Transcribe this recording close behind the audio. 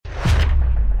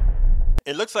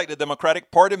It looks like the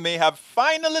Democratic Party may have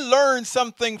finally learned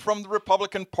something from the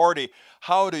Republican Party,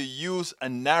 how to use a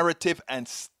narrative and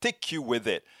stick you with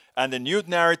it. And the new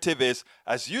narrative is,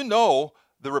 as you know,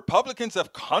 the Republicans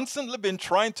have constantly been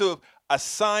trying to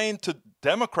assign to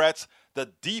Democrats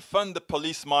the defund the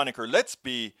police moniker. Let's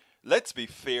be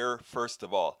fair first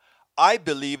of all. I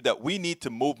believe that we need to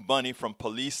move money from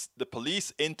the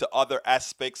police into other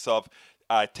aspects of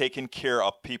taking care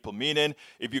of people. Meaning,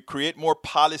 if you create more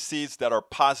policies that are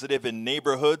positive in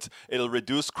neighborhoods, it'll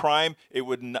reduce crime. It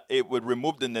would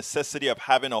remove the necessity of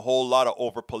having a whole lot of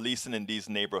over policing in these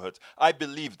neighborhoods. I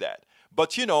believe that.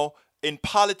 But in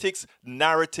politics,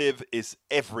 narrative is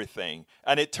everything,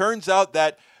 and it turns out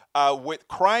that. With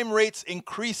crime rates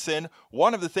increasing,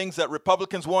 one of the things that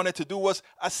Republicans wanted to do was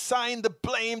assign the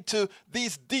blame to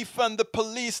these defund the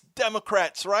police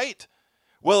Democrats, right?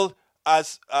 Well,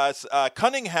 as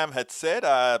Cunningham had said,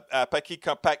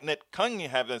 Packnett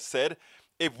Cunningham had said,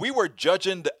 if we were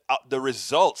judging the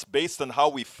results based on how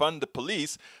we fund the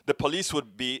police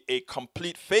would be a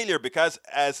complete failure because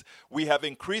as we have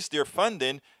increased their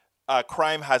funding,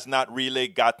 crime has not really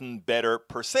gotten better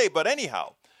per se. But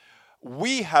anyhow,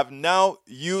 we have now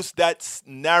used that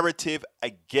narrative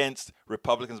against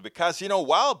Republicans because,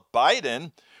 while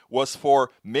Biden was for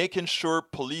making sure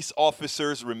police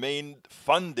officers remained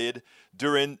funded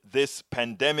during this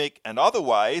pandemic and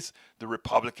otherwise, the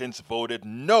Republicans voted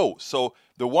no. So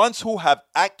the ones who have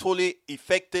actually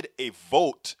effected a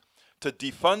vote to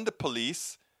defund the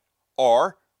police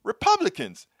are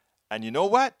Republicans. And you know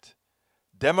what?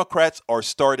 Democrats are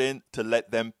starting to let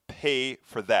them pay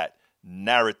for that.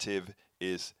 Narrative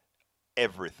is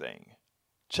everything.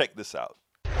 Check this out.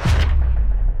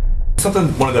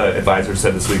 Something one of the advisors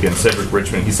said this weekend, Cedric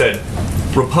Richmond, he said,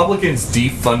 Republicans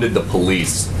defunded the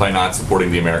police by not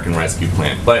supporting the American Rescue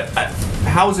Plan. But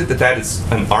how is it that is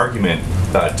an argument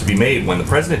to be made when the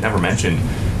president never mentioned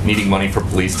needing money for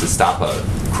police to stop a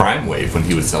crime wave when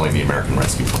he was selling the American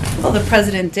Rescue Plan? Well, the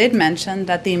president did mention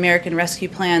that the American Rescue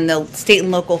Plan, the state and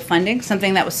local funding,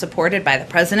 something that was supported by the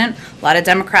president, a lot of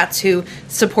Democrats who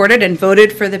supported and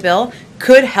voted for the bill,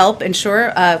 could help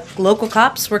ensure local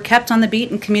cops were kept on the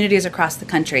beat in communities across the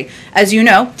country. As you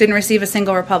know, didn't receive a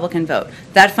single Republican vote.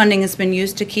 That funding has been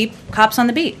used to keep cops on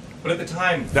the beat. But at the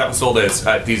time, that was sold as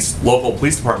these local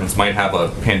police departments might have a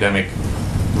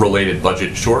pandemic-related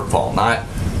budget shortfall, not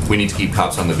we need to keep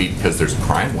cops on the beat because there's a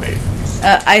crime wave.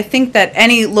 I think that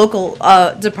any local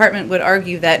department would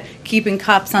argue that keeping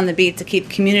cops on the beat to keep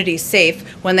communities safe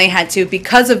when they had to,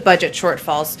 because of budget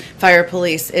shortfalls, fire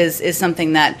police is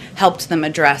something that helped them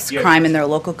address crime in their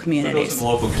local communities. In the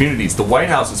local communities, the White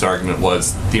House's argument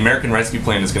was the American Rescue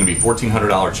Plan is going to be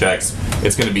 $1,400 checks.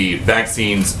 It's going to be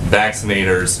vaccines,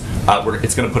 vaccinators.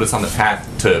 It's going to put us on the path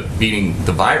to beating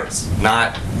the virus.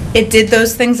 Not. It did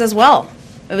those things as well.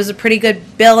 It was a pretty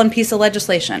good bill and piece of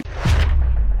legislation.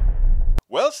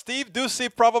 Well, Steve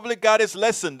Doocy probably got his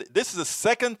lesson. This is the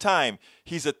second time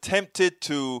he's attempted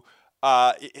to,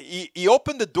 he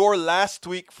opened the door last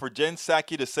week for Jen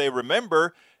Psaki to say,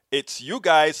 remember, it's you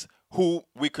guys who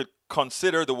we could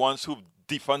consider the ones who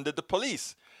defunded the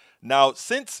police. Now,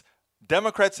 since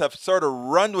Democrats have sort of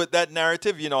run with that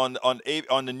narrative,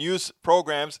 on the news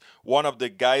programs, one of the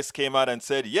guys came out and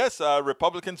said, yes,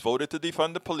 Republicans voted to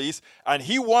defund the police, and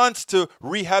he wants to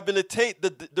rehabilitate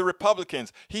the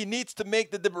Republicans. He needs to make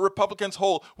the Republicans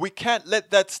whole. We can't let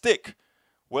that stick.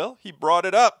 Well, he brought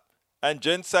it up, and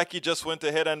Jen Psaki just went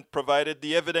ahead and provided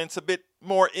the evidence a bit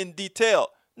more in detail.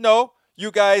 No, you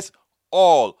guys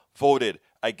all voted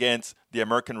against the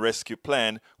American Rescue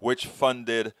Plan, which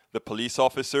funded the police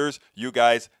officers. You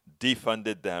guys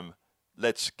defunded them.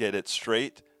 Let's get it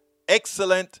straight.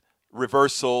 Excellent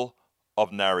reversal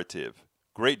of narrative.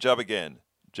 Great job again,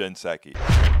 Jen Psaki.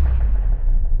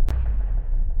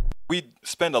 We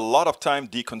spend a lot of time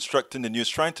deconstructing the news,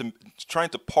 trying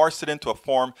to parse it into a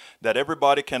form that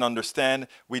everybody can understand.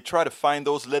 We try to find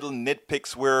those little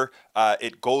nitpicks where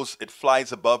it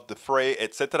flies above the fray,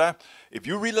 etc. If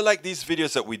you really like these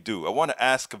videos that we do, I want to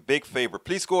ask a big favor.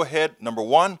 Please go ahead, number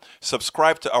one,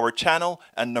 subscribe to our channel,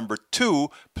 and number two,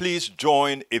 please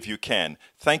join if you can.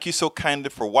 Thank you so kindly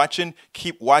for watching.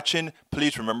 Keep watching.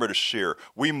 Please remember to share.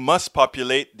 We must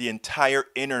populate the entire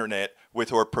internet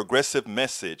with our progressive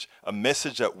message, a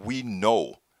message that we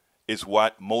know is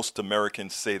what most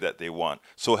Americans say that they want.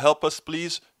 So help us,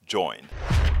 please join.